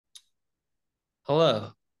Hello,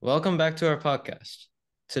 welcome back to our podcast.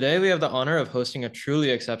 Today we have the honor of hosting a truly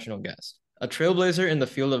exceptional guest, a trailblazer in the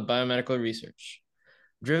field of biomedical research.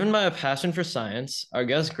 Driven by a passion for science, our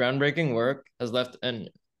guest's groundbreaking work has left an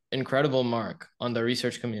incredible mark on the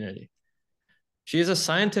research community. She is a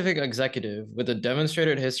scientific executive with a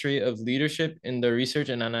demonstrated history of leadership in the research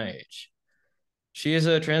in NIH. She is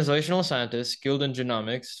a translational scientist skilled in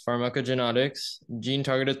genomics, pharmacogenetics,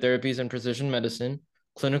 gene-targeted therapies and precision medicine,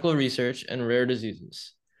 clinical research, and rare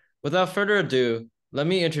diseases. Without further ado, let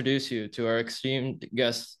me introduce you to our esteemed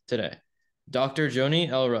guest today, Dr. Joni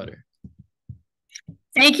L. Rutter.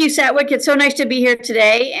 Thank you, Satwick. It's so nice to be here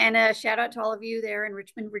today, and a shout out to all of you there in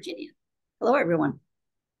Richmond, Virginia. Hello, everyone.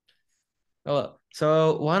 Hello.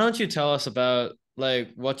 So why don't you tell us about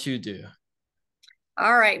what you do?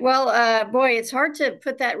 All right. Well, boy, it's hard to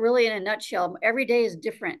put that really in a nutshell. Every day is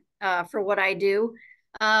different for what I do.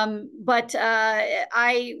 But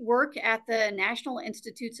I work at the National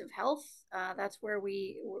Institutes of Health. That's where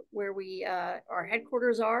our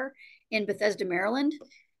headquarters are in Bethesda, Maryland.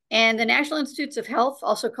 And the National Institutes of Health,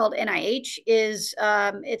 also called NIH,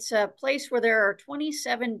 it's a place where there are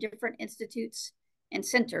 27 different institutes and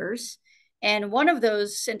centers. And one of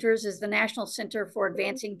those centers is the National Center for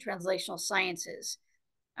Advancing Translational Sciences.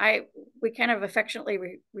 We kind of affectionately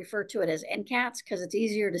refer to it as NCATS because it's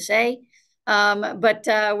easier to say. But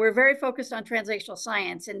we're very focused on translational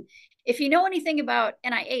science. And if you know anything about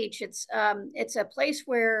NIH, it's a place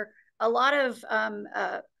where a lot of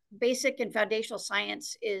basic and foundational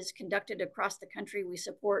science is conducted across the country. We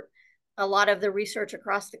support a lot of the research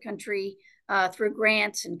across the country through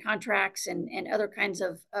grants and contracts and other kinds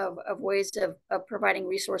of ways of providing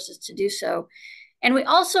resources to do so. And we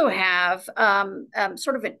also have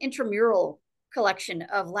sort of an intramural collection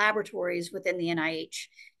of laboratories within the NIH.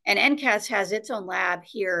 And NCATS has its own lab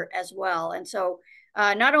here as well. And so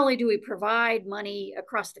not only do we provide money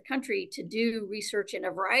across the country to do research in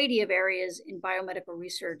a variety of areas in biomedical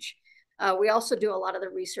research, we also do a lot of the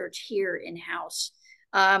research here in-house.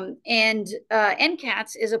 And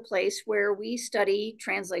NCATS is a place where we study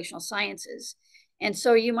translational sciences. And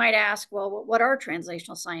so you might ask, well, what are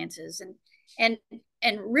translational sciences? And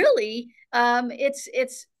really,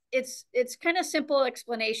 it's kind of simple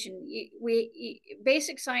explanation.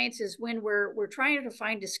 Basic science is when we're trying to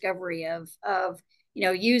find discovery of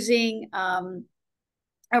using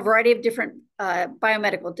a variety of different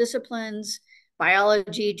biomedical disciplines,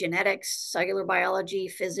 biology, genetics, cellular biology,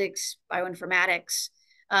 physics, bioinformatics,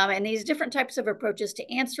 and these different types of approaches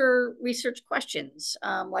to answer research questions,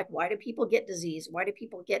 like why do people get disease? Why do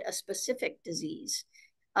people get a specific disease?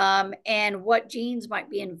 And what genes might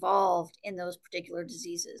be involved in those particular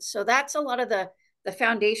diseases. So that's a lot of the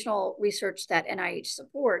foundational research that NIH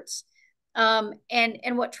supports.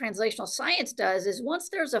 And what translational science does is once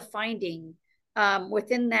there's a finding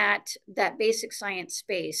within that basic science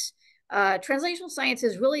space, translational science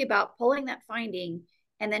is really about pulling that finding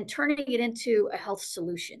and then turning it into a health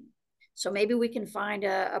solution. So maybe we can find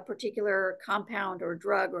a particular compound or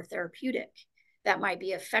drug or therapeutic that might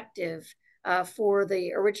be effective for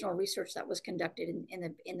the original research that was conducted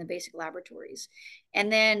in the basic laboratories.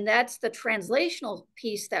 And then that's the translational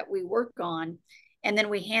piece that we work on. And then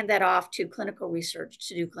we hand that off to clinical research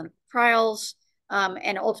to do clinical trials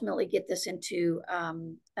and ultimately get this into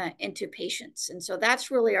patients. And so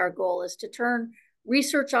that's really our goal, is to turn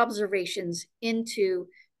research observations into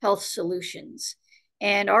health solutions.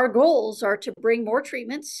 And our goals are to bring more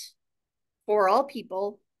treatments for all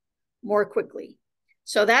people more quickly.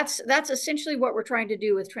 So that's essentially what we're trying to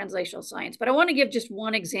do with translational science. But I want to give just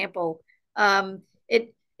one example. When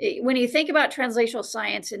you think about translational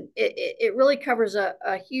science, and it really covers a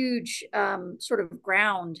huge sort of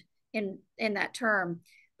ground in that term.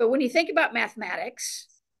 But when you think about mathematics,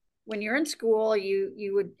 when you're in school,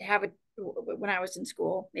 you would have when I was in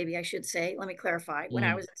school, maybe I should say, let me clarify. When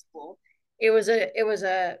I was in school, it was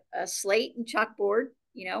a slate and chalkboard.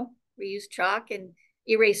 We used chalk and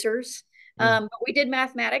erasers. But we did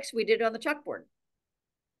mathematics. We did it on the chalkboard.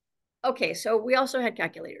 Okay, so we also had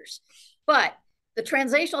calculators. But the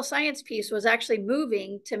translational science piece was actually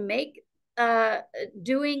moving to make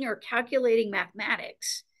doing or calculating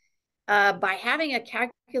mathematics. By having a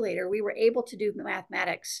calculator, we were able to do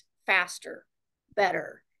mathematics faster,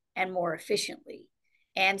 better, and more efficiently.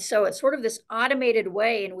 And so it's sort of this automated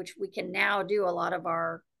way in which we can now do a lot of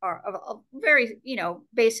our very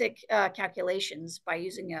basic calculations by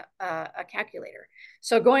using a calculator.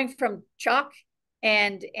 So going from chalk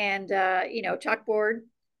and chalkboard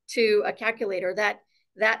to a calculator,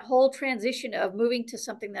 that whole transition of moving to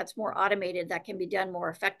something that's more automated, that can be done more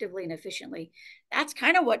effectively and efficiently, that's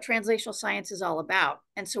kind of what translational science is all about.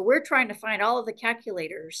 And so we're trying to find all of the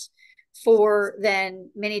calculators for then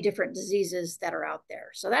many different diseases that are out there.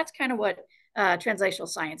 So that's kind of what translational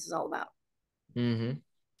science is all about. Mm-hmm.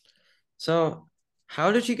 So,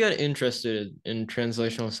 how did you get interested in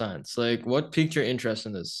translational science? Like, what piqued your interest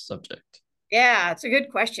in this subject? Yeah, it's a good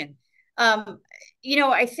question. Um,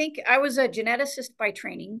 I think I was a geneticist by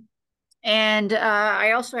training, and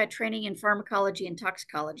I also had training in pharmacology and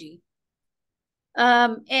toxicology.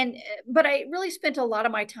 And but I really spent a lot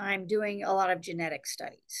of my time doing a lot of genetic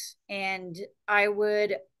studies, and I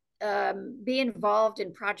would be involved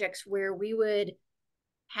in projects where we would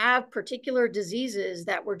have particular diseases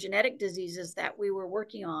that were genetic diseases that we were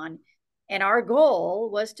working on. And our goal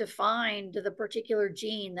was to find the particular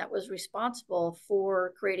gene that was responsible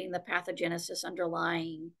for creating the pathogenesis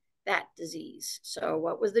underlying that disease. So,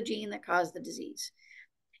 what was the gene that caused the disease?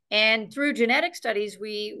 And through genetic studies,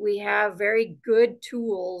 we have very good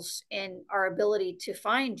tools in our ability to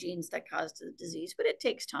find genes that cause the disease, but it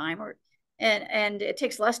takes time, and it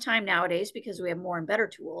takes less time nowadays because we have more and better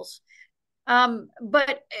tools.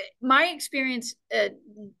 But my experience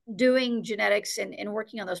doing genetics and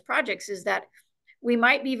working on those projects is that we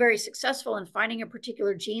might be very successful in finding a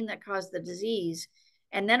particular gene that caused the disease.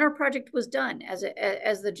 And then our project was done. As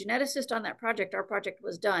the geneticist on that project, our project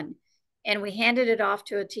was done. And we handed it off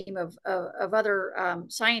to a team of other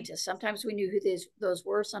scientists. Sometimes we knew who those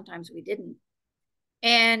were, sometimes we didn't.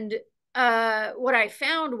 And what I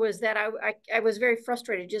found was that I was very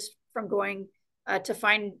frustrated just from going to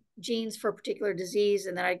find genes for a particular disease,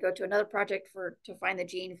 and then I'd go to another project to find the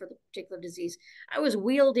gene for the particular disease. I was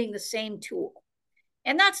wielding the same tool,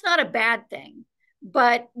 and that's not a bad thing.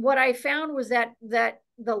 But what I found was that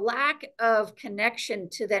the lack of connection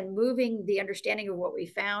to then moving the understanding of what we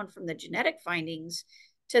found from the genetic findings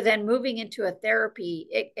to then moving into a therapy,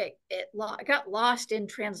 it got lost in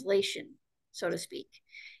translation, so to speak.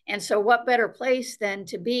 And so, what better place than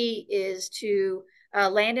to be is to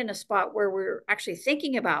land in a spot where we're actually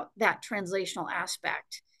thinking about that translational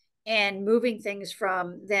aspect and moving things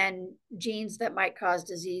from then genes that might cause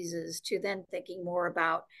diseases to then thinking more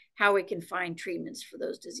about how we can find treatments for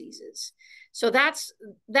those diseases. So that's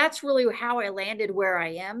really how I landed where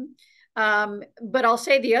I am. But I'll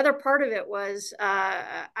say the other part of it was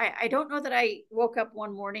I don't know that I woke up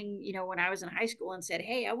one morning, when I was in high school and said,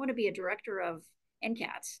 "Hey, I want to be a director of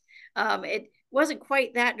NCATS." It wasn't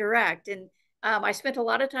quite that direct, and I spent a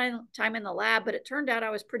lot of time in the lab, but it turned out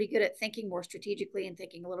I was pretty good at thinking more strategically and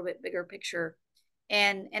thinking a little bit bigger picture.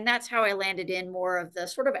 And that's how I landed in more of the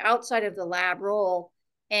sort of outside of the lab role,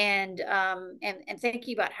 and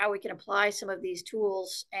thinking about how we can apply some of these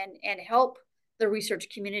tools and help the research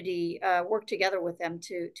community work together with them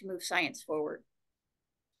to move science forward.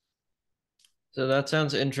 So that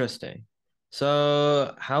sounds interesting.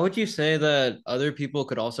 So, how would you say that other people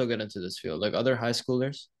could also get into this field, like other high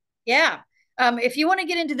schoolers? Yeah. If you want to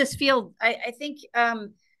get into this field, I think,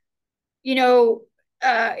 in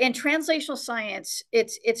translational science,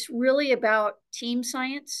 it's really about team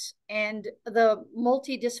science and the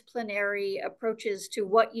multidisciplinary approaches to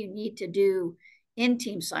what you need to do in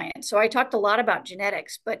team science. So I talked a lot about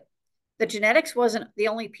genetics, but the genetics wasn't the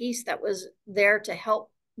only piece that was there to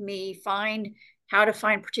help me find how to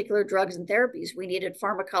find particular drugs and therapies. We needed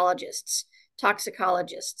pharmacologists,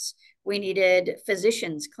 toxicologists, we needed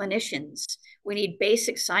physicians, clinicians, we need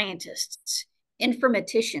basic scientists,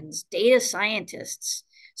 informaticians, data scientists.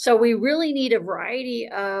 So we really need a variety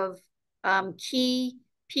of key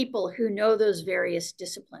people who know those various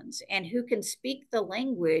disciplines and who can speak the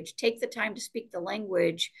language, take the time to speak the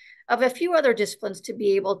language of a few other disciplines to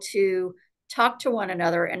be able to talk to one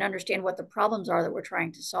another and understand what the problems are that we're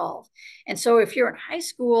trying to solve. And so if you're in high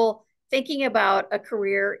school thinking about a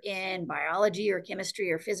career in biology or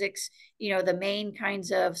chemistry or physics, the main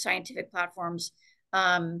kinds of scientific platforms,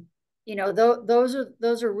 those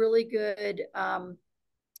are really good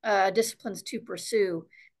disciplines to pursue.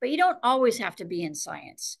 But you don't always have to be in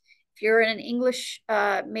science. If you're in an English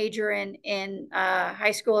major in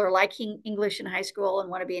high school, or liking English in high school and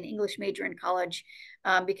want to be an English major in college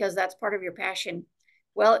because that's part of your passion,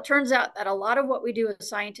 well, it turns out that a lot of what we do as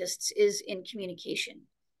scientists is in communication.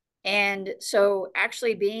 And so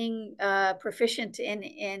actually being proficient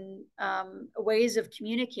in ways of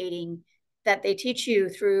communicating that they teach you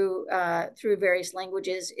through various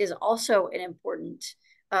languages is also an important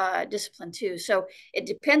discipline too. So it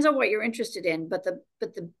depends on what you're interested in, but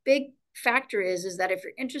the big factor is that if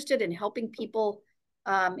you're interested in helping people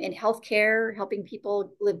in healthcare, helping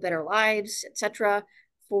people live better lives, etc.,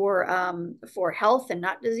 for health and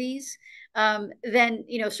not disease, then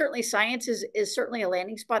certainly science is certainly a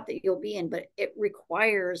landing spot that you'll be in, but it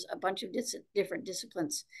requires a bunch of different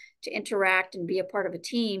disciplines to interact and be a part of a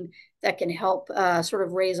team that can help sort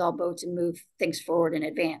of raise all boats and move things forward in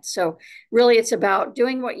advance. So really, it's about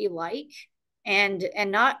doing what you like and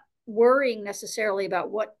not worrying necessarily about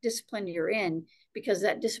what discipline you're in, because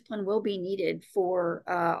that discipline will be needed for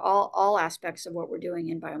all aspects of what we're doing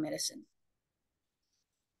in biomedicine.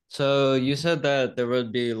 So you said that there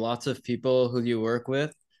would be lots of people who you work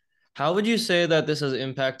with. How would you say that this has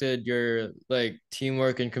impacted your like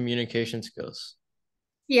teamwork and communication skills?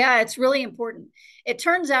 Yeah, it's really important. It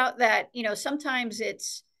turns out that, sometimes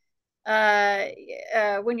it's uh,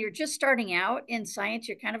 when you're just starting out in science,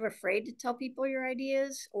 you're kind of afraid to tell people your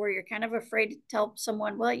ideas, or you're kind of afraid to tell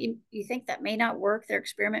someone, well, you think that may not work, their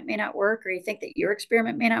experiment may not work, or you think that your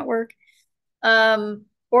experiment may not work.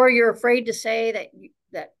 Or you're afraid to say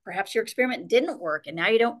that perhaps your experiment didn't work and now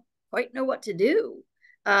you don't quite know what to do.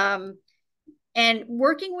 And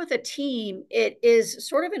working with a team, it is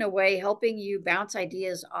sort of in a way helping you bounce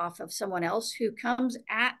ideas off of someone else who comes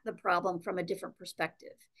at the problem from a different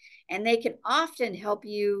perspective. And they can often help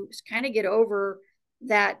you kind of get over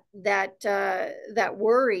that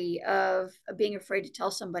worry of being afraid to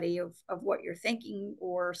tell somebody of what you're thinking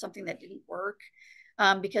or something that didn't work,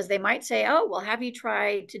 because they might say, oh, well, have you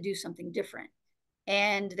tried to do something different?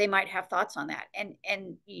 And they might have thoughts on that.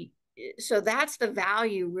 And so that's the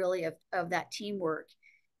value really of that teamwork.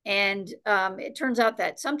 And it turns out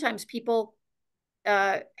that sometimes people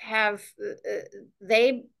have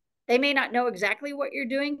they may not know exactly what you're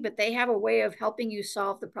doing, but they have a way of helping you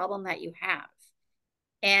solve the problem that you have.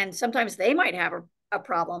 And sometimes they might have a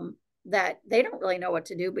problem that they don't really know what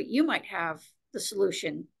to do, but you might have the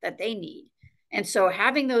solution that they need. And so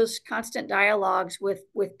having those constant dialogues with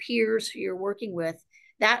peers who you're working with,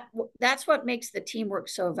 that's what makes the teamwork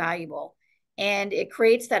so valuable. And it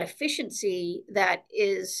creates that efficiency that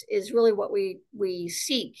is really what we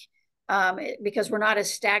seek, because we're not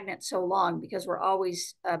as stagnant so long, because we're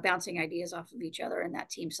always bouncing ideas off of each other in that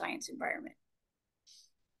team science environment.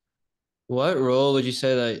 What role would you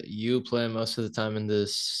say that you play most of the time in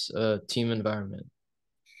this team environment?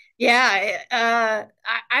 Yeah,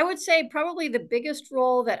 I would say probably the biggest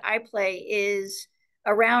role that I play is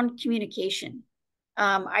around communication.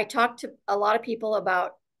 I talk to a lot of people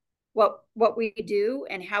about what we do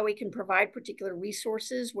and how we can provide particular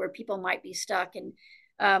resources where people might be stuck. And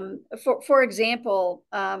for example,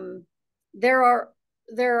 there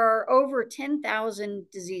are over 10,000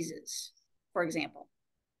 diseases, for example,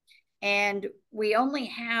 and we only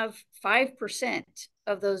have 5%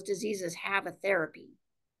 of those diseases have a therapy.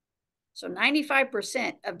 So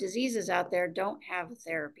 95% of diseases out there don't have a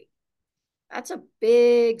therapy. That's a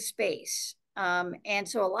big space. And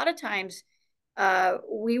so a lot of times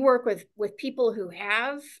we work with people who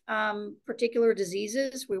have particular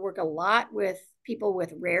diseases. We work a lot with people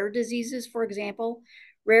with rare diseases, for example.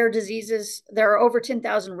 Rare diseases, there are over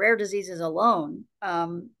 10,000 rare diseases alone,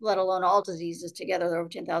 let alone all diseases together. There are over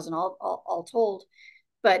 10,000 all told,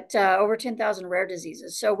 but over 10,000 rare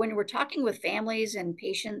diseases. So when we're talking with families and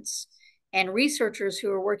patients and researchers who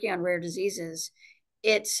are working on rare diseases,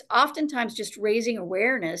 it's oftentimes just raising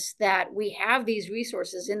awareness that we have these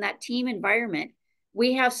resources in that team environment.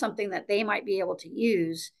 We have something that they might be able to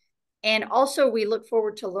use. And also, we look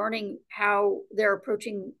forward to learning how they're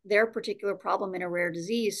approaching their particular problem in a rare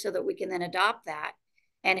disease so that we can then adopt that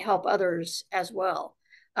and help others as well.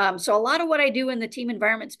 So a lot of what I do in the team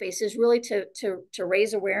environment space is really to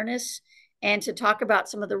raise awareness and to talk about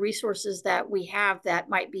some of the resources that we have that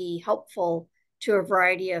might be helpful to a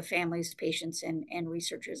variety of families, patients, and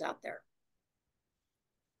researchers out there.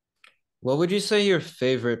 What would you say your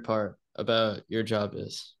favorite part about your job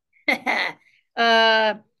is?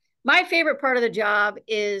 uh, my favorite part of the job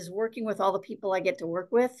is working with all the people I get to work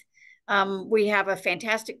with. We have a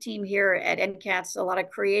fantastic team here at NCATS, a lot of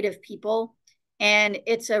creative people, and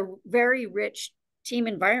it's a very rich team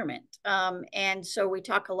environment. And so we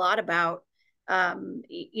talk a lot about, how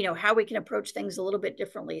we can approach things a little bit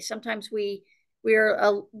differently. Sometimes we're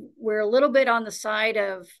a little bit on the side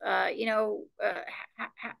of,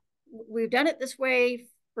 we've done it this way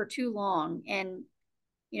for too long, and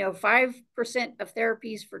 5% of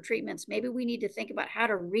therapies for treatments, maybe we need to think about how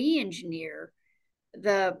to re-engineer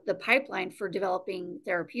the pipeline for developing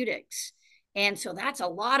therapeutics. And so that's a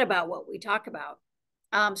lot about what we talk about.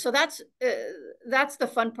 So that's the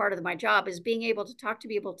fun part of my job, is being able to talk to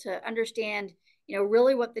people to understand,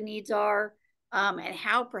 really what the needs are, and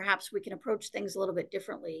how perhaps we can approach things a little bit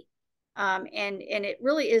differently. And it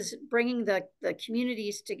really is bringing the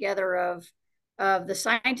communities together the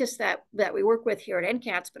scientists that we work with here at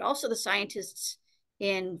NCATS, but also the scientists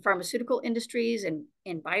in pharmaceutical industries and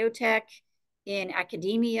in biotech, in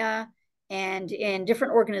academia, and in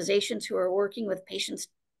different organizations who are working with patients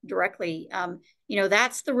directly.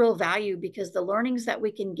 That's the real value, because the learnings that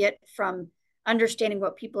we can get from understanding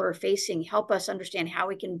what people are facing help us understand how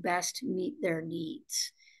we can best meet their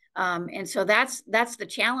needs. And so that's the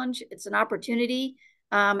challenge. It's an opportunity.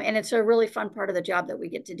 And it's a really fun part of the job that we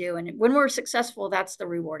get to do. And when we're successful, that's the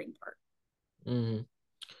rewarding part. Mm-hmm.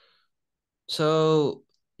 So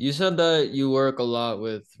you said that you work a lot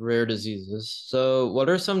with rare diseases. So what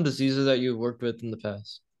are some diseases that you've worked with in the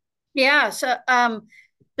past? Yeah. So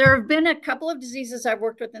there have been a couple of diseases I've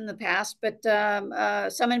worked with in the past, but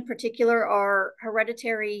some in particular are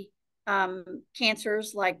hereditary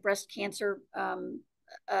cancers, like breast cancer.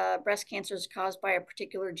 Breast cancer is caused by a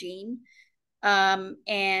particular gene.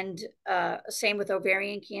 And same with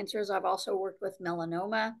ovarian cancers. I've also worked with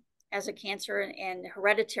melanoma as a cancer, and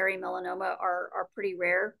hereditary melanoma are pretty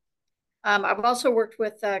rare. I've also worked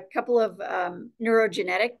with a couple of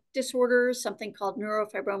neurogenetic disorders, something called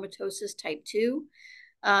neurofibromatosis type 2,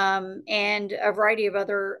 and a variety of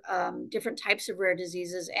other different types of rare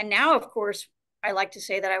diseases. And now, of course, I like to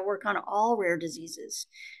say that I work on all rare diseases,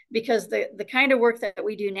 because the kind of work that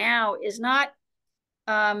we do now is not,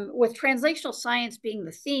 with translational science being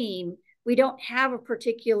the theme, we don't have a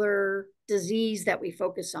particular disease that we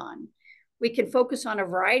focus on. We can focus on a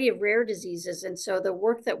variety of rare diseases. And so the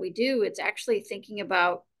work that we do, it's actually thinking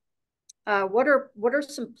about what are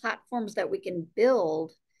some platforms that we can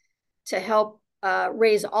build to help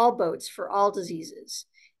raise all boats for all diseases.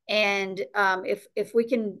 And if we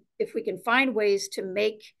can find ways to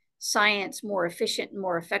make science more efficient and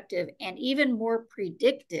more effective and even more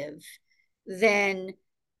predictive, then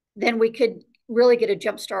we could really get a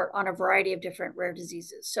jump start on a variety of different rare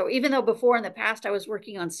diseases. So even though before in the past I was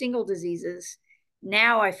working on single diseases,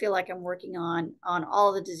 now I feel like I'm working on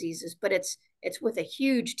all the diseases, but it's with a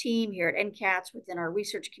huge team here at NCATS, within our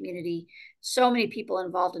research community, so many people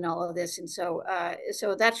involved in all of this. And so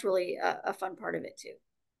that's really a fun part of it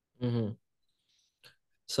too. Mm-hmm.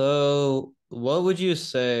 So what would you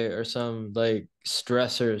say are some like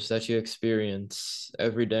stressors that you experience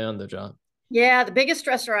every day on the job? Yeah, the biggest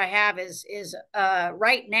stressor I have is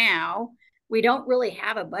right now we don't really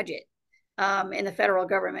have a budget in the federal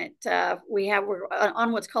government. We're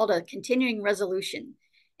on what's called a continuing resolution,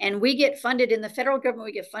 and we get funded in the federal government.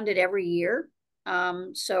 We get funded every year,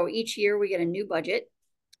 so each year we get a new budget,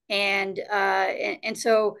 and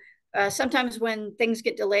so sometimes when things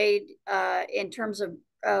get delayed in terms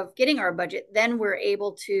of getting our budget, then we're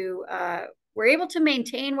able to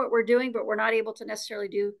maintain what we're doing, but we're not able to necessarily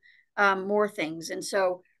do more things. And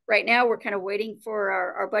so right now we're kind of waiting for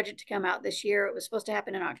our budget to come out this year. It was supposed to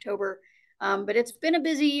happen in October, but it's been a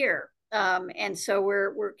busy year. And so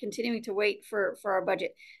we're continuing to wait for our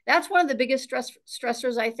budget. That's one of the biggest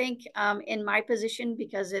stressors, I think, in my position,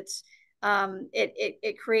 because it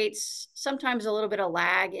creates sometimes a little bit of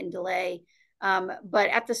lag and delay. But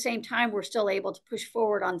at the same time, we're still able to push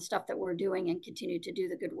forward on stuff that we're doing and continue to do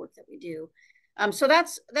the good work that we do. So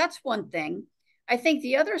that's one thing. I think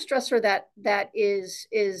the other stressor that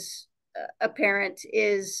is apparent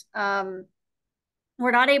is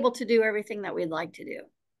we're not able to do everything that we'd like to do,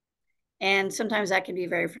 and sometimes that can be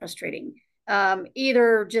very frustrating.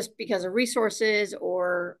 Either just because of resources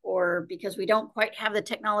or because we don't quite have the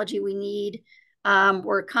technology we need.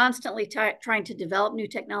 We're constantly trying to develop new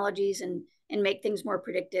technologies and make things more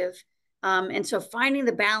predictive. And so finding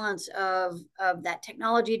the balance of that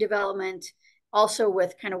technology development, also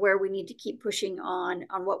with kind of where we need to keep pushing on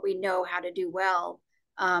what we know how to do well,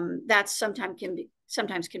 that sometimes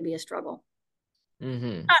can be a struggle.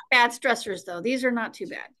 Mm-hmm. Not bad stressors though. These are not too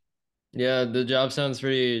bad. Yeah, the job sounds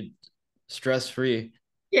pretty stress-free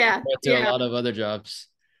Yeah, compared to a yeah. lot of other jobs.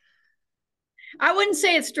 I wouldn't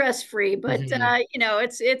say it's stress free, but Mm-hmm.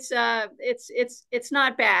 it's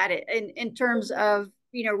not bad in terms of,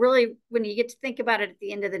 really when you get to think about it at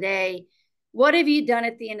the end of the day, what have you done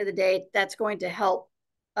at the end of the day that's going to help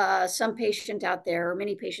some patient out there, or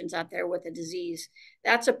many patients out there with a disease?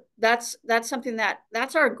 That's something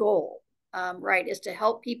that's our goal, right? Is to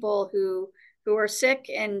help people who are sick,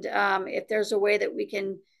 and if there's a way that we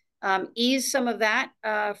can ease some of that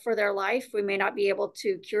for their life, we may not be able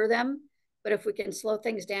to cure them, but if we can slow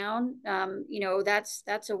things down,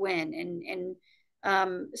 that's a win.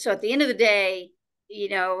 And so at the end of the day,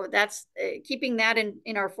 that's keeping that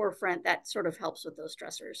in our forefront. That sort of helps with those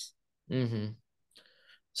stressors. Mm-hmm.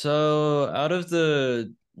 So out of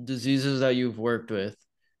the diseases that you've worked with,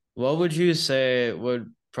 what would you say would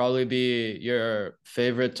probably be your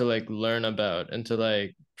favorite to like learn about and to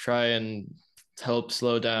like try and help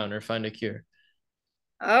slow down or find a cure?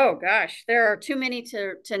 Oh gosh, there are too many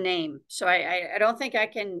to name. So I don't think I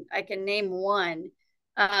can name one.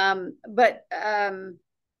 But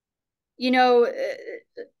you know,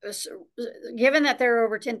 given that there are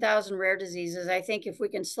over 10,000 rare diseases, I think if we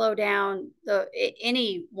can slow down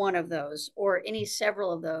any one of those or any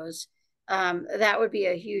several of those, that would be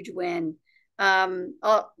a huge win. Um,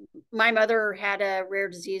 uh, my mother had a rare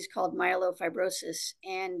disease called myelofibrosis,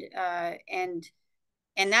 and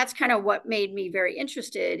that's kind of what made me very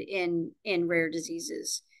interested in rare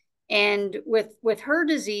diseases. And with her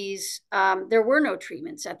disease, there were no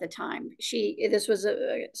treatments at the time. This was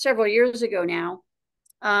several years ago now.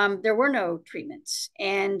 There were no treatments,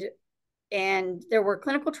 and there were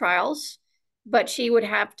clinical trials, but she would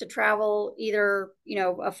have to travel either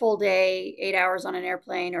a full day, 8 hours on an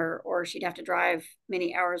airplane, or she'd have to drive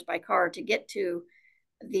many hours by car to get to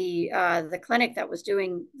the clinic that was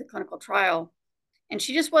doing the clinical trial, and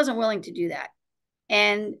she just wasn't willing to do that.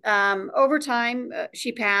 And over time,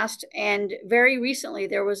 she passed. And very recently,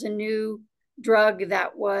 there was a new drug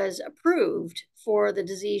that was approved for the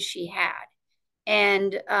disease she had.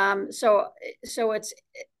 And so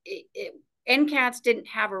NCATS didn't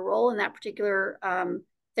have a role in that particular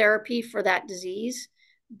therapy for that disease,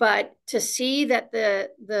 but to see that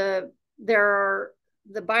there are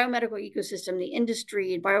the biomedical ecosystem, the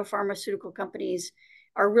industry, biopharmaceutical companies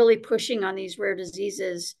are really pushing on these rare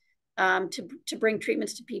diseases to bring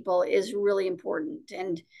treatments to people is really important.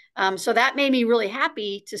 And so that made me really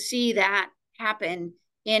happy to see that happen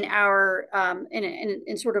in our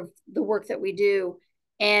in sort of the work that we do.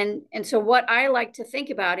 And so what I like to think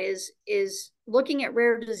about is looking at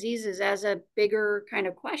rare diseases as a bigger kind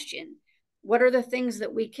of question. What are the things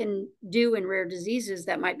that we can do in rare diseases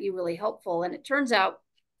that might be really helpful? And it turns out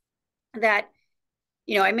that,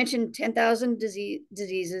 I mentioned 10,000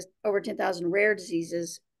 diseases, over 10,000 rare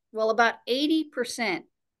diseases. Well, about 80%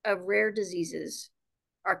 of rare diseases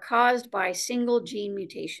are caused by single gene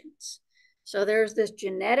mutations. So there's this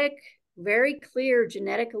very clear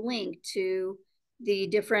genetic link to the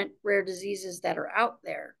different rare diseases that are out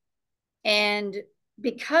there. And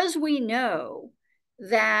because we know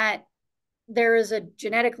that there is a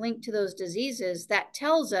genetic link to those diseases, that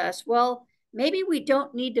tells us, well, maybe we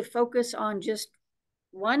don't need to focus on just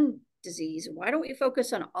one disease. Why don't we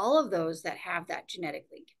focus on all of those that have that genetic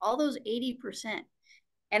link, all those 80%?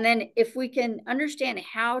 And then if we can understand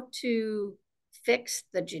how to fix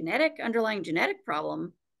the underlying genetic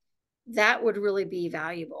problem, that would really be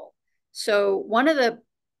valuable. So one of the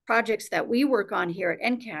projects that we work on here at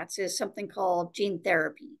NCATS is something called gene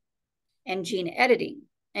therapy and gene editing.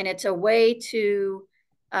 And it's a way to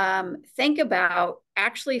think about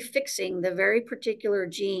actually fixing the very particular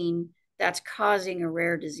gene that's causing a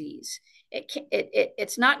rare disease.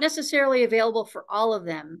 It's not necessarily available for all of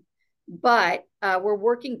them, but we're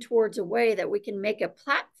working towards a way that we can make a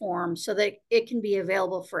platform so that it can be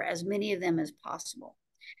available for as many of them as possible.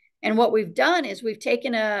 And what we've done is we've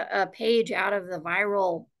taken a page out of the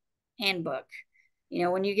viral handbook.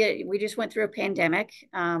 We just went through a pandemic,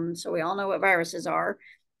 so we all know what viruses are.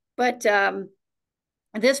 But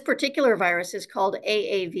this particular virus is called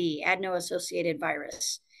AAV, adeno-associated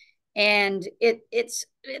virus. And it's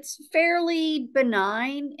fairly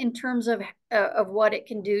benign in terms of what it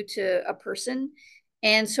can do to a person.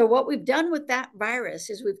 And so what we've done with that virus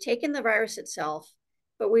is we've taken the virus itself,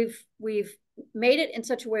 but we've made it in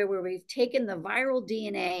such a way where we've taken the viral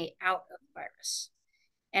DNA out of the virus.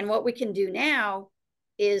 And what we can do now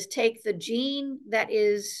is take the gene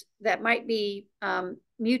that might be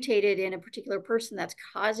mutated in a particular person that's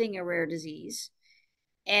causing a rare disease,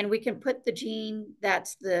 and we can put the gene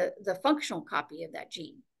that's the functional copy of that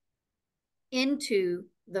gene into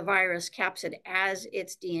the virus capsid as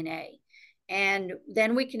its DNA. And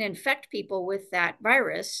then we can infect people with that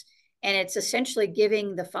virus, and it's essentially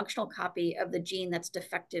giving the functional copy of the gene that's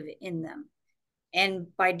defective in them.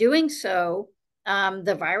 And by doing so,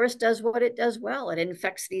 the virus does what it does well. It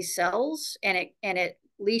infects these cells, and it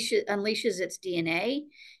unleashes its DNA.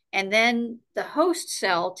 And then the host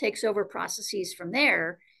cell takes over processes from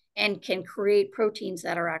there and can create proteins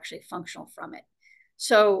that are actually functional from it.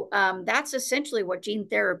 So that's essentially what gene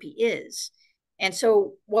therapy is. And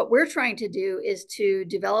so what we're trying to do is to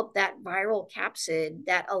develop that viral capsid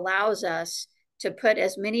that allows us to put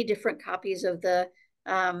as many different copies of the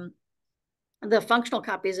functional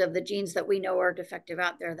copies of the genes that we know are defective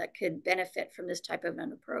out there that could benefit from this type of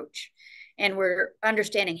an approach. And we're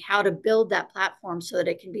understanding how to build that platform so that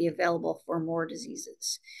it can be available for more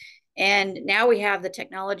diseases. And now we have the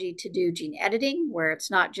technology to do gene editing, where it's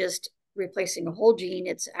not just replacing a whole gene,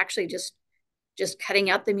 it's actually just cutting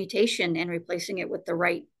out the mutation and replacing it with the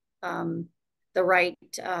right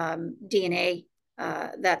DNA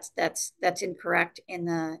that's incorrect in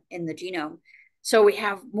the genome. So we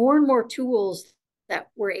have more and more tools that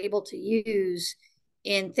we're able to use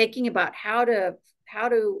in thinking about how to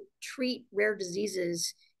treat rare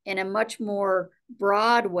diseases in a much more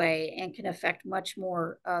broad way, and can affect much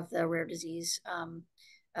more of the rare diseases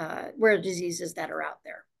that are out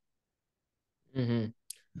there. Mm-hmm.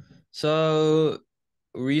 So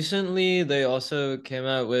recently they also came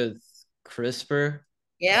out with CRISPR.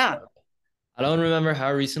 Yeah. I don't remember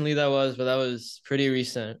how recently that was, but that was pretty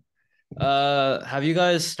recent. Have you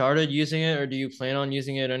guys started using it, or do you plan on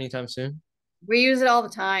using it anytime soon? We use it all the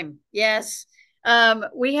time. Yes.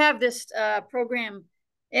 We have this program,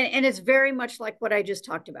 and it's very much like what I just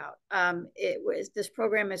talked about. This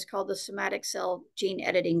program is called the Somatic Cell Gene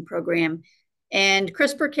Editing Program. And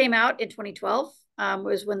CRISPR came out in 2012,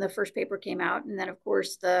 was when the first paper came out. And then, of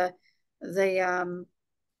course, the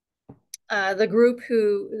group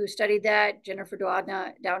who studied that, Jennifer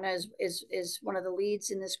Doudna is one of the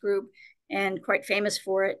leads in this group, and quite famous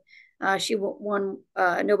for it. She won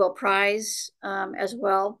a Nobel Prize as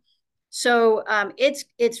well. So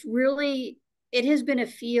it's really, it has been a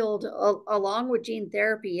field, along with gene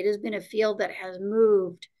therapy, it has been a field that has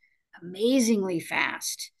moved amazingly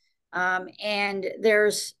fast. And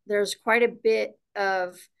there's quite a bit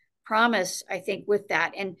of promise, I think, with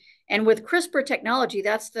that. And with CRISPR technology,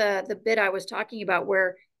 that's the bit I was talking about,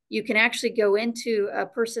 where you can actually go into a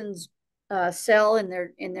person's cell in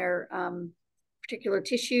their particular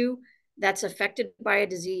tissue that's affected by a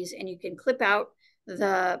disease, and you can clip out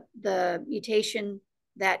the mutation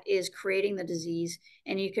that is creating the disease,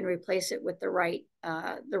 and you can replace it with the right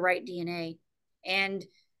DNA. And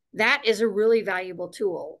that is a really valuable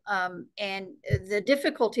tool. And the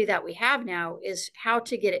difficulty that we have now is how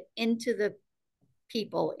to get it into the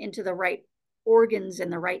people, into the right organs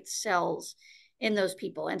and the right cells in those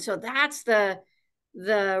people. And so that's the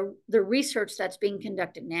research that's being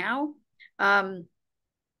conducted now.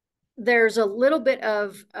 There's a little bit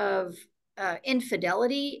of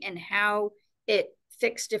infidelity in how it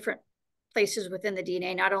fixes different places within the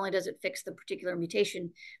DNA. Not only does it fix the particular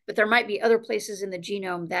mutation, but there might be other places in the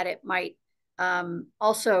genome that it might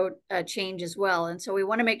also change as well. And so we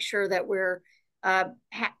want to make sure that we're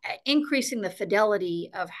increasing the fidelity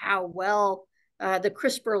of how well the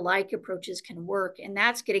CRISPR-like approaches can work. And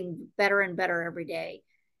that's getting better and better every day.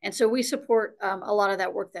 And so we support a lot of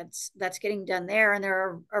that work that's getting done there. And there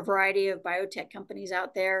are a variety of biotech companies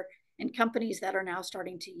out there, and companies that are now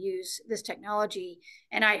starting to use this technology.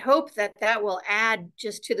 And I hope that that will add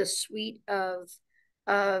just to the suite of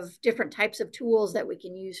different types of tools that we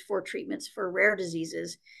can use for treatments for rare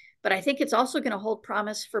diseases. But I think it's also going to hold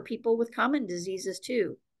promise for people with common diseases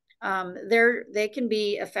too. They can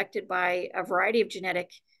be affected by a variety of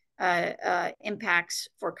genetic impacts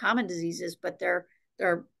for common diseases, but they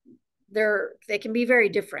can be very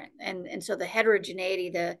different. And so the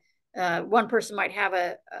heterogeneity, one person might have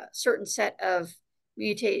a certain set of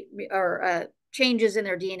changes in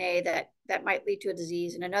their DNA that might lead to a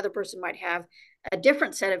disease, and another person might have a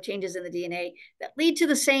different set of changes in the DNA that lead to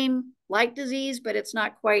the same like disease, but it's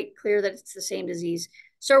not quite clear that it's the same disease.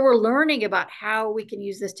 So we're learning about how we can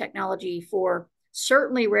use this technology for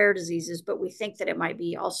certainly rare diseases, but we think that it might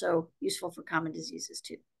be also useful for common diseases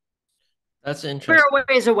too. That's interesting. We're a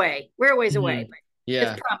ways away. We're a ways away. But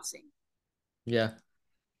Yeah. it's promising. Yeah.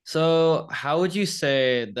 So how would you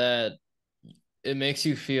say that it makes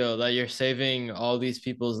you feel that you're saving all these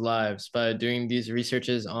people's lives by doing these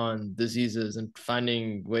researches on diseases and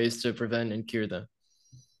finding ways to prevent and cure them?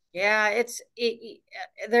 Yeah,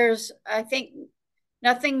 there's, I think,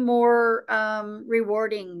 nothing more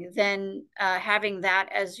rewarding than having that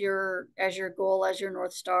as your goal, as your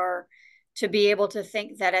North Star, to be able to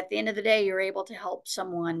think that at the end of the day, you're able to help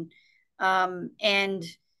someone. And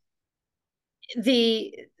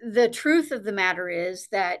the truth of the matter is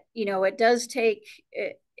that, it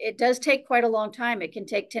does take quite a long time. It can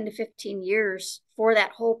take 10 to 15 years for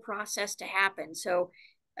that whole process to happen. So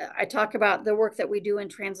I talk about the work that we do in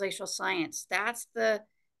translational science. That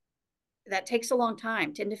takes a long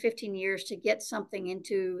time, 10 to 15 years to get something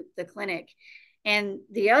into the clinic. And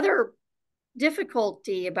the other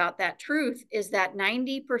difficulty about that truth is that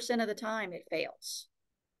 90% of the time it fails.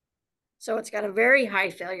 So it's got a very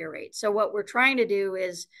high failure rate. So what we're trying to do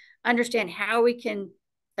is understand how we can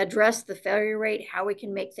address the failure rate, how we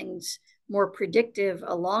can make things more predictive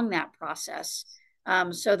along that process,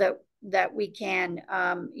 so that we can,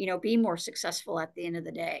 be more successful at the end of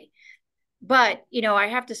the day. But, I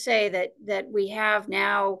have to say that we have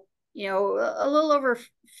now, a little over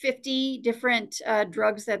 50 different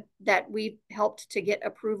drugs that we've helped to get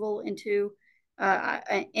approval into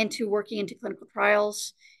working into clinical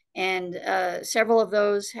trials. And several of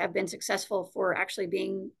those have been successful for actually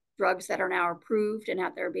being drugs that are now approved and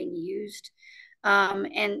out there being used.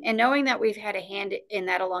 And knowing that we've had a hand in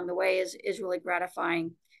that along the way is really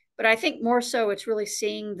gratifying. But I think more so it's really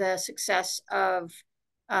seeing the success of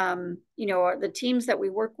the teams that we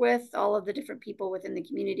work with, all of the different people within the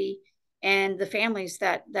community, and the families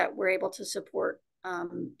that we're able to support,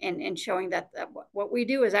 and showing that what we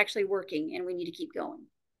do is actually working, and we need to keep going.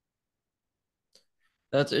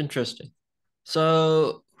 That's interesting.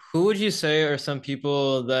 So, who would you say are some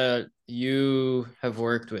people that you have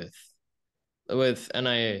worked with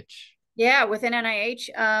NIH? Yeah, within NIH,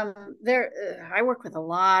 I work with a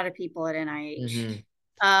lot of people at NIH.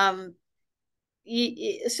 Mm-hmm.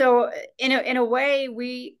 So in a way,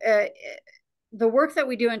 the work that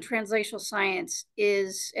we do in translational science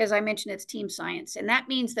is, as I mentioned, it's team science, and that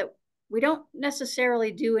means that we don't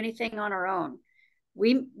necessarily do anything on our own.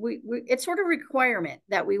 We it's sort of a requirement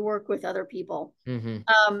that we work with other people.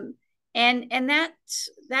 Mm-hmm. And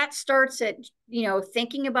that starts at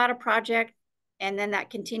thinking about a project, and then that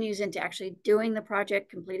continues into actually doing the project,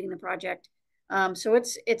 completing the project. So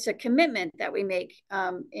it's a commitment that we make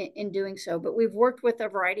in doing so. But we've worked with a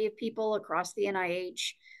variety of people across the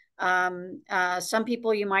NIH. Some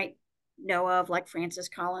people you might know of, like Francis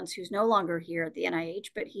Collins, who's no longer here at the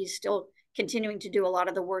NIH, but he's still continuing to do a lot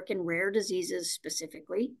of the work in rare diseases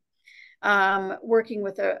specifically. Working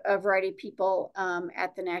with a variety of people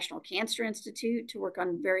at the National Cancer Institute to work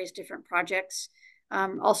on various different projects,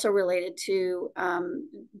 also related to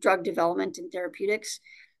drug development and therapeutics.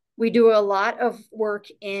 We do a lot of work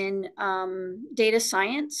in data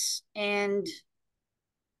science and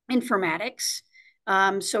informatics.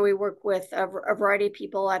 So we work with a variety of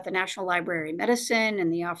people at the National Library of Medicine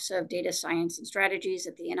and the Office of Data Science and Strategies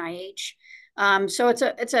at the NIH. So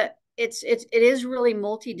it is really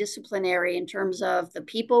multidisciplinary in terms of the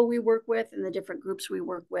people we work with and the different groups we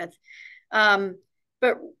work with.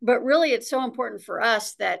 But really, it's so important for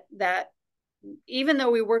us that even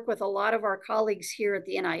though we work with a lot of our colleagues here at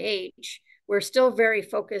the NIH, we're still very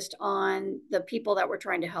focused on the people that we're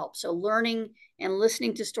trying to help. So learning and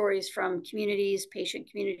listening to stories from communities, patient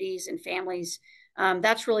communities, and families,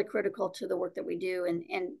 that's really critical to the work that we do.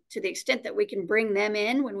 And to the extent that we can bring them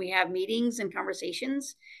in when we have meetings and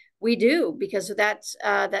conversations, we do, because that's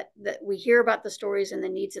that we hear about the stories and the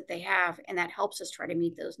needs that they have, and that helps us try to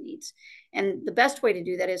meet those needs. And the best way to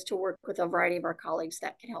do that is to work with a variety of our colleagues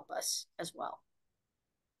that can help us as well.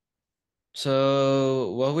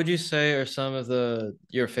 So, what would you say are some of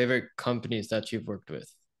your favorite companies that you've worked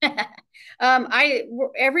with?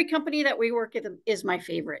 Every company that we work with is my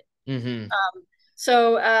favorite. Mm-hmm.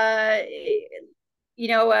 So,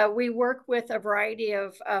 we work with a variety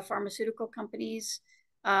of pharmaceutical companies,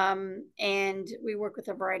 and we work with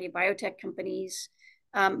a variety of biotech companies.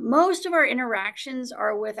 Most of our interactions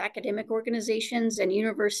are with academic organizations and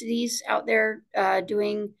universities out there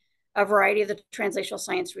doing a variety of the translational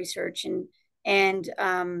science research, and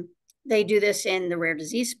they do this in the rare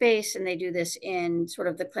disease space, and they do this in sort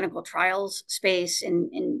of the clinical trials space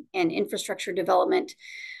and infrastructure development.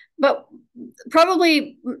 But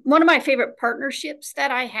probably one of my favorite partnerships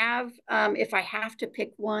that I have, if I have to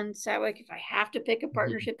pick one, Satwick, if I have to pick a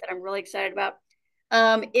partnership that I'm really excited about,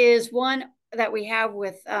 is one that we have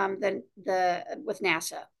with with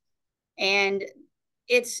NASA. And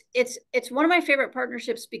it's one of my favorite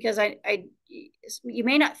partnerships because you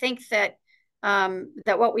may not think that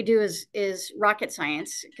that what we do is rocket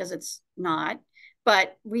science, because it's not,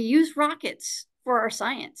 but we use rockets for our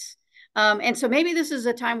science. And so maybe this is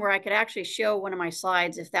a time where I could actually show one of my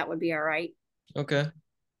slides, if that would be all right. Okay.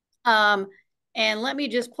 And let me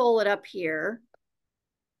just pull it up here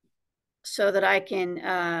so that I can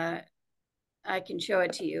show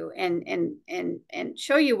it to you and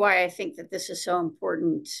show you why I think that this is so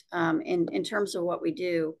important in terms of what we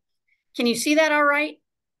do. Can you see that all right?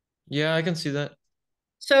 Yeah, I can see that.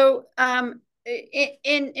 So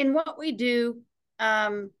in what we do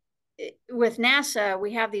with NASA,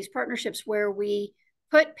 we have these partnerships where we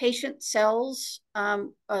put patient cells,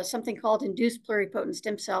 something called induced pluripotent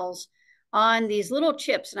stem cells, on these little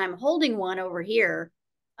chips. And I'm holding one over here.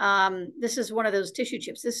 This is one of those tissue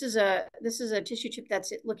chips. This is a tissue chip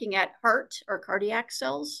that's looking at heart or cardiac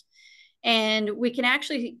cells. And we can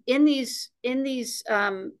actually, in these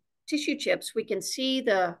tissue chips, we can see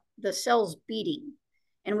the cells beating,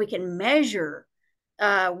 and we can measure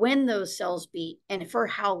when those cells beat and for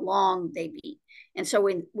how long they beat. And so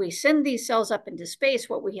when we send these cells up into space,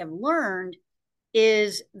 what we have learned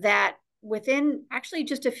is that within actually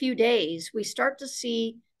just a few days, we start to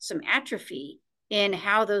see some atrophy in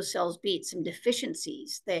how those cells beat, some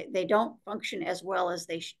deficiencies. They don't function as well as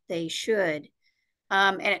they should.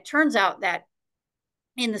 And it turns out that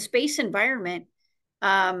in the space environment,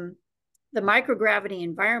 the microgravity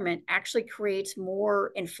environment actually creates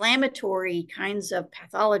more inflammatory kinds of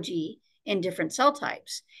pathology in different cell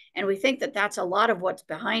types. And we think that that's a lot of what's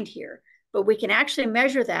behind here. But we can actually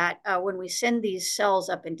measure that when we send these cells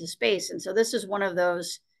up into space. And so this is one of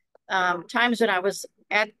those times when I was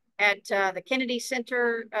at the Kennedy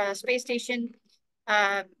Center space station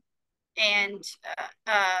and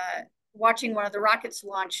watching one of the rockets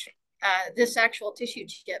launch this actual tissue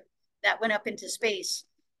chip that went up into space.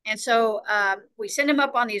 And so we send them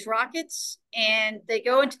up on these rockets and they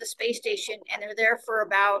go into the space station and they're there for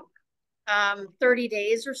about 30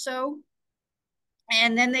 days or so.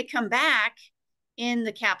 And then they come back in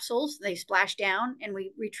the capsules, they splash down and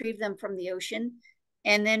we retrieve them from the ocean.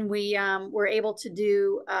 And then we were able to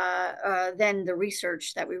do then the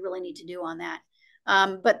research that we really need to do on that.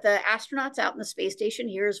 But the astronauts out in the space station,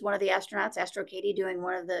 here's one of the astronauts, Astro Katie, doing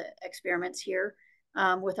one of the experiments here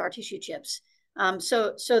with our tissue chips.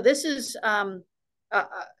 So this is,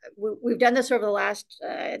 we've done this over the last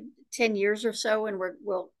 10 years or so, and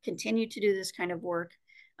we'll continue to do this kind of work.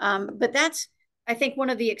 But that's, I think, one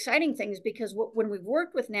of the exciting things, because when we've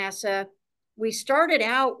worked with NASA, we started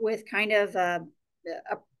out with kind of a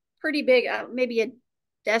pretty big, maybe a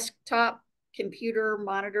desktop computer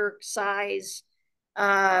monitor size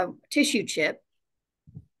tissue chip,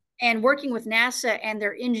 and working with NASA and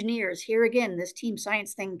their engineers. Here again, this team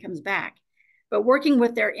science thing comes back. But working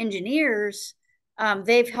with their engineers,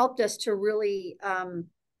 they've helped us to really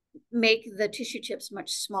make the tissue chips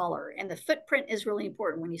much smaller. And the footprint is really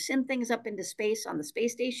important. When you send things up into space on the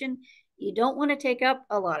space station, you don't want to take up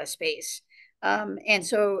a lot of space. And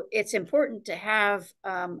so it's important to have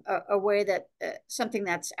a way that something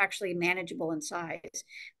that's actually manageable in size.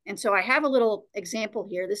 And so I have a little example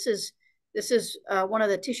here. This is one of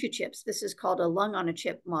the tissue chips. This is called a lung on a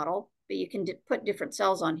chip model, but you can put different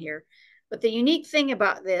cells on here. But the unique thing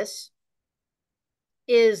about this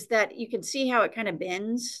is that you can see how it kind of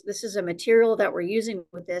bends. This is a material that we're using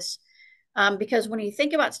with this because when you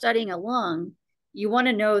think about studying a lung, you want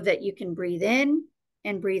to know that you can breathe in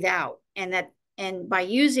and breathe out, and by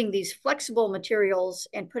using these flexible materials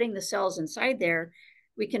and putting the cells inside there,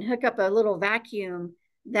 we can hook up a little vacuum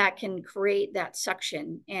that can create that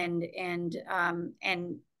suction and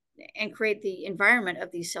create the environment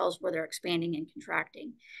of these cells where they're expanding and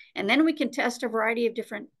contracting. And then we can test a variety of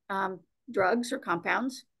different drugs or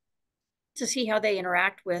compounds to see how they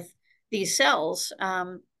interact with these cells.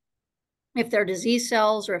 If they're disease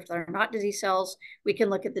cells or if they're not disease cells, we can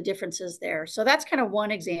look at the differences there. So that's kind of one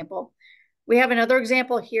example. We have another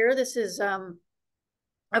example here. This is a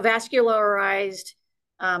vascularized,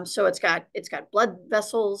 so it's got blood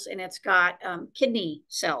vessels and it's got kidney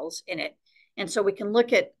cells in it. And so we can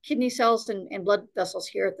look at kidney cells and blood vessels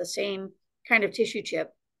here at the same kind of tissue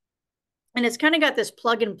chip. And it's kind of got this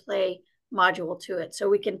plug and play module to it. So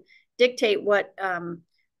we can dictate what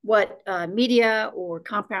media or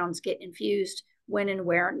compounds get infused when and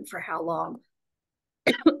where and for how long.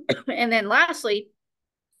 And then lastly,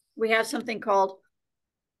 we have something called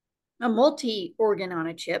a multi-organ on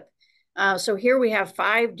a chip. So here we have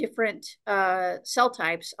 5 different cell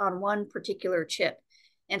types on one particular chip.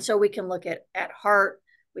 And so we can look at heart,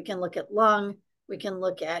 we can look at lung, we can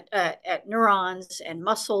look at neurons and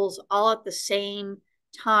muscles all at the same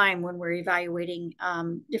time when we're evaluating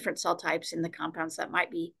different cell types and the compounds that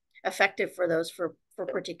might be effective for those for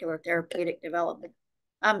particular therapeutic development.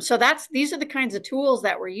 So these are the kinds of tools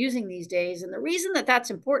that we're using these days. And the reason that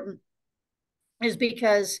that's important is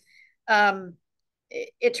because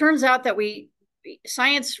it turns out that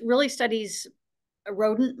science really studies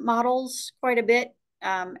rodent models quite a bit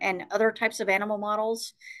and other types of animal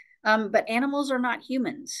models, but animals are not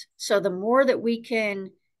humans. So the more that we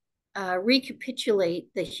can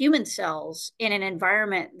recapitulate the human cells in an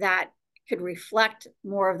environment that could reflect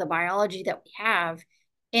more of the biology that we have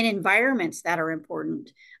in environments that are important,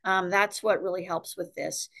 that's what really helps with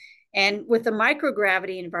this. And with the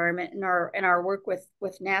microgravity environment in our work with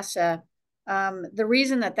NASA, the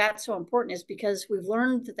reason that that's so important is because we've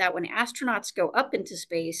learned that when astronauts go up into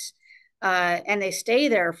space and they stay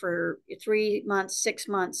there for 3 months, 6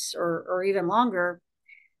 months, or even longer,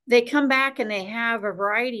 they come back and they have a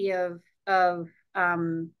variety of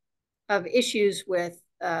issues with,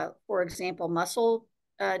 for example, muscle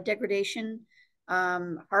degradation,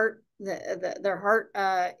 Their heart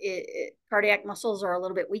cardiac muscles are a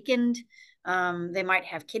little bit weakened. They might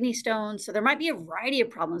have kidney stones. So there might be a variety of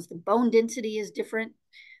problems. The bone density is different.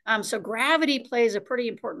 So gravity plays a pretty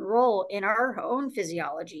important role in our own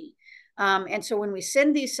physiology. And so when we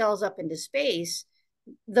send these cells up into space,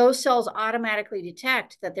 those cells automatically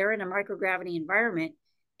detect that they're in a microgravity environment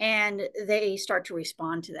and they start to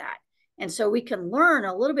respond to that. And so we can learn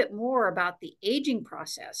a little bit more about the aging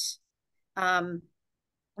process,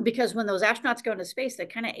 because when those astronauts go into space, they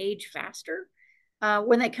kind of age faster.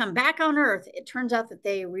 When they come back on Earth, it turns out that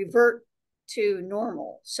they revert to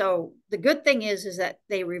normal. So the good thing is that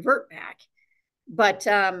they revert back, but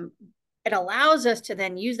it allows us to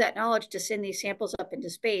then use that knowledge to send these samples up into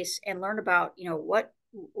space and learn about,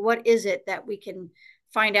 what is it that we can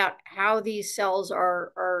find out how these cells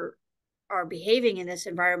are behaving in this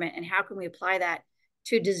environment, and how can we apply that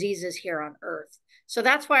to diseases here on Earth. So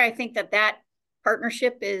that's why I think that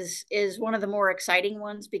partnership is one of the more exciting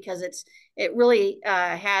ones, because it really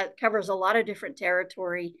covers a lot of different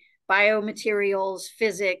territory: biomaterials,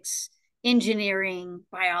 physics, engineering,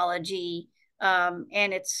 biology, and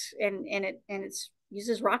it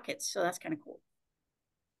uses rockets, so that's kind of cool.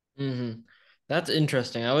 Mm-hmm. That's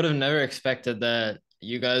interesting. I would have never expected that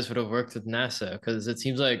you guys would have worked with NASA, because it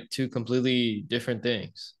seems like two completely different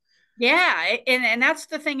things. Yeah, and that's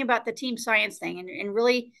the thing about the team science thing, and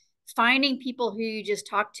really finding people who you just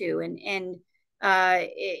talk to, and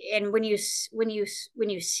when you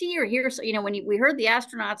see or hear, we heard the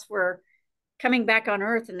astronauts were coming back on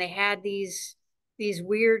Earth and they had these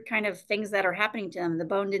weird kind of things that are happening to them, the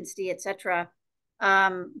bone density, etc.,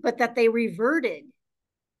 but that they reverted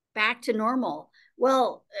back to normal.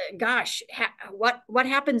 Well, gosh, what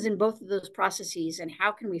happens in both of those processes, and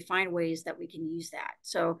how can we find ways that we can use that?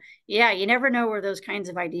 So yeah, you never know where those kinds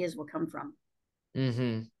of ideas will come from.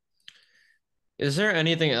 Mm-hmm. Is there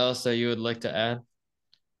anything else that you would like to add?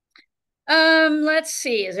 Let's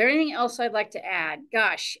see. Is there anything else I'd like to add?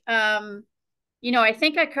 Gosh, I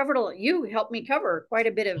think I covered you helped me cover quite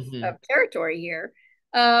a bit Mm-hmm. of territory here.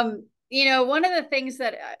 One of the things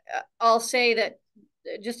that I'll say, that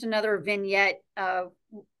just another vignette of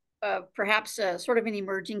perhaps sort of an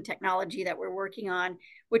emerging technology that we're working on,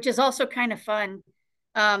 which is also kind of fun,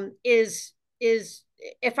 is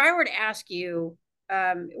if I were to ask you,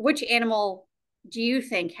 which animal do you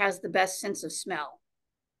think has the best sense of smell?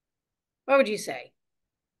 What would you say?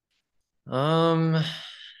 Um,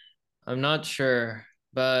 I'm not sure,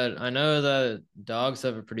 but I know that dogs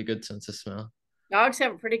have a pretty good sense of smell. Dogs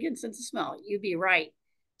have a pretty good sense of smell. You'd be right.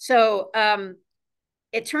 So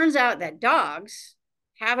it turns out that dogs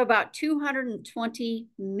have about 220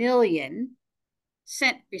 million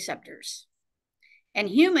scent receptors. And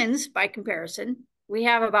humans, by comparison, we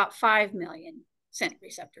have about 5 million scent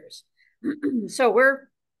receptors. So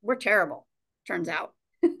we're terrible, turns out.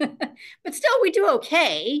 But still, we do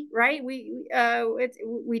okay, right? We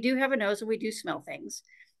do have a nose and we do smell things.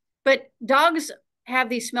 But dogs have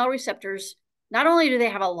these smell receptors. Not only do they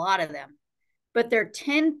have a lot of them, but they're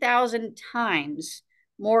 10,000 times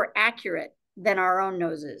more accurate than our own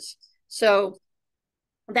noses. So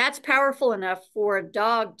that's powerful enough for a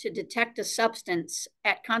dog to detect a substance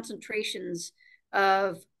at concentrations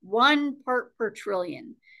of 1 part per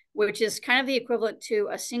trillion, which is kind of the equivalent to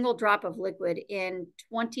a single drop of liquid in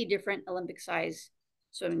 20 different Olympic-sized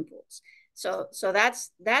swimming pools. So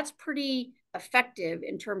that's pretty effective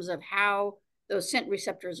in terms of how those scent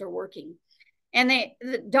receptors are working. And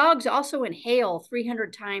the dogs also inhale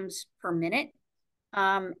 300 times per minute.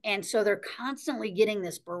 And so they're constantly getting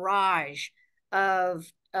this barrage of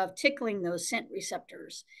tickling those scent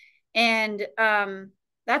receptors. And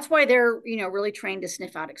that's why they're, really trained to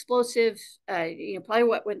sniff out explosives. Probably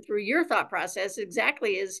what went through your thought process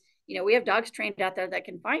exactly is, we have dogs trained out there that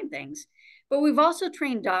can find things. But we've also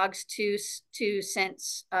trained dogs to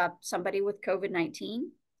sense somebody with COVID-19,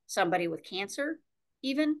 somebody with cancer,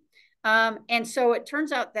 even. And so it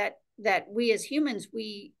turns out that we as humans,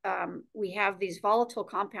 we have these volatile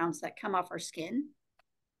compounds that come off our skin,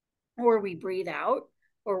 or we breathe out,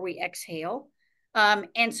 or we exhale.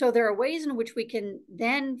 And so there are ways in which we can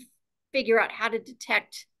then figure out how to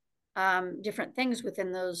detect different things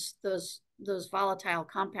within those volatile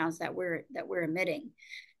compounds that we're emitting.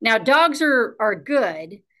 Now, dogs are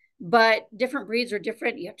good, but different breeds are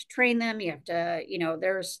different. You have to train them. You have to,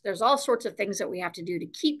 there's all sorts of things that we have to do to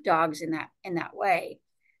keep dogs in that way.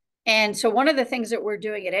 And so one of the things that we're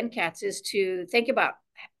doing at NCATS is to think about,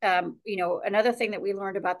 another thing that we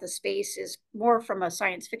learned about the space is more from a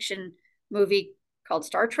science fiction movie called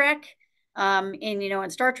Star Trek. In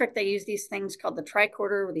Star Trek, they use these things called the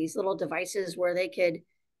tricorder, these little devices where they could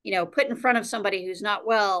put in front of somebody who's not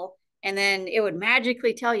well, and then it would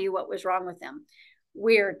magically tell you what was wrong with them.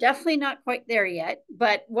 We're definitely not quite there yet,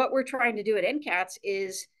 but what we're trying to do at NCATS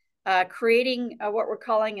is creating what we're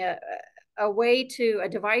calling a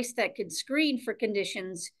device that could screen for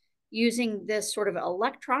conditions using this sort of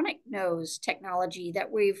electronic nose technology that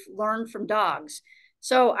we've learned from dogs.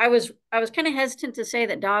 So I was kind of hesitant to say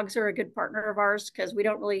that dogs are a good partner of ours, because we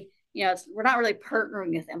don't really, we're not really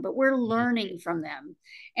partnering with them, but we're learning from them,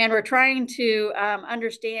 and we're trying to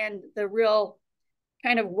understand the real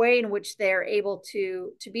kind of way in which they're able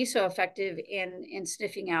to be so effective in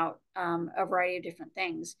sniffing out a variety of different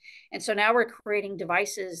things. And so now we're creating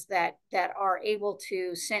devices that are able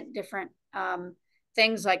to scent different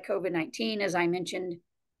things like COVID-19, as I mentioned,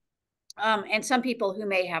 and some people who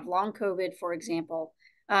may have long COVID, for example.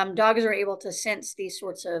 Dogs are able to sense these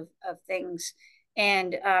sorts of things.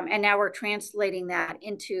 And now we're translating that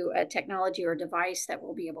into a technology or device that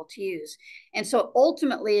we'll be able to use. And so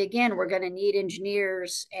ultimately, again, we're going to need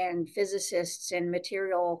engineers and physicists and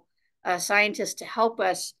material scientists to help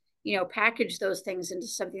us, package those things into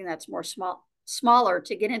something that's more smaller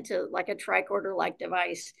to get into like a tricorder-like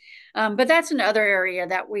device. But that's another area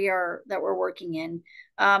that we're working in.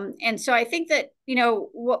 And so I think that,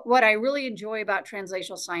 what I really enjoy about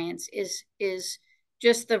translational science is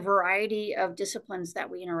just the variety of disciplines that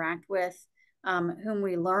we interact with, whom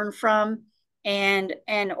we learn from, and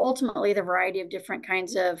ultimately the variety of different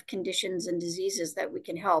kinds of conditions and diseases that we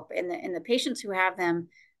can help, and the patients who have them.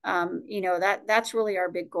 That's really our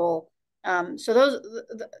big goal. So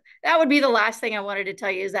that would be the last thing I wanted to tell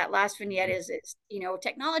you, is that last vignette is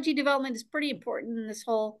technology development is pretty important in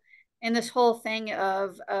this whole thing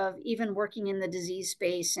of even working in the disease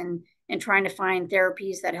space and trying to find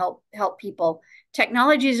therapies that help people.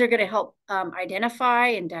 Technologies are going to help identify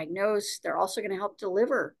and diagnose. They're also going to help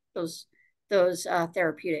deliver those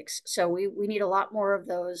therapeutics. So we need a lot more of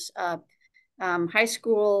those high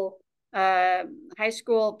school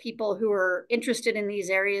people who are interested in these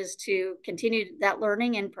areas to continue that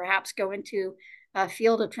learning and perhaps go into a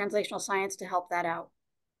field of translational science to help that out.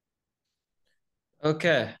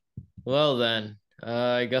 Okay, well then,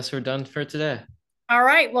 I guess we're done for today. All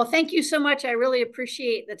right. Well, thank you so much. I really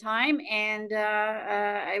appreciate the time, and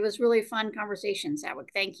it was really fun conversation, Sawick.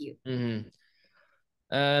 Thank you. Mm-hmm.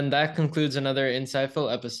 And that concludes another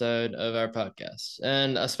insightful episode of our podcast.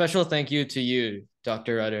 And a special thank you to you,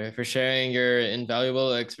 Dr. Rutter, for sharing your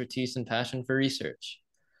invaluable expertise and passion for research.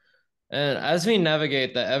 And as we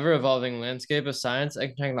navigate the ever-evolving landscape of science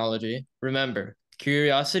and technology, remember,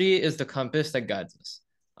 curiosity is the compass that guides us.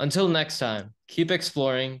 Until next time, keep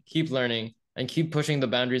exploring, keep learning, and keep pushing the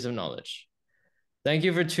boundaries of knowledge. Thank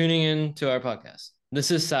you for tuning in to our podcast.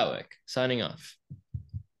 This is Sawick, signing off.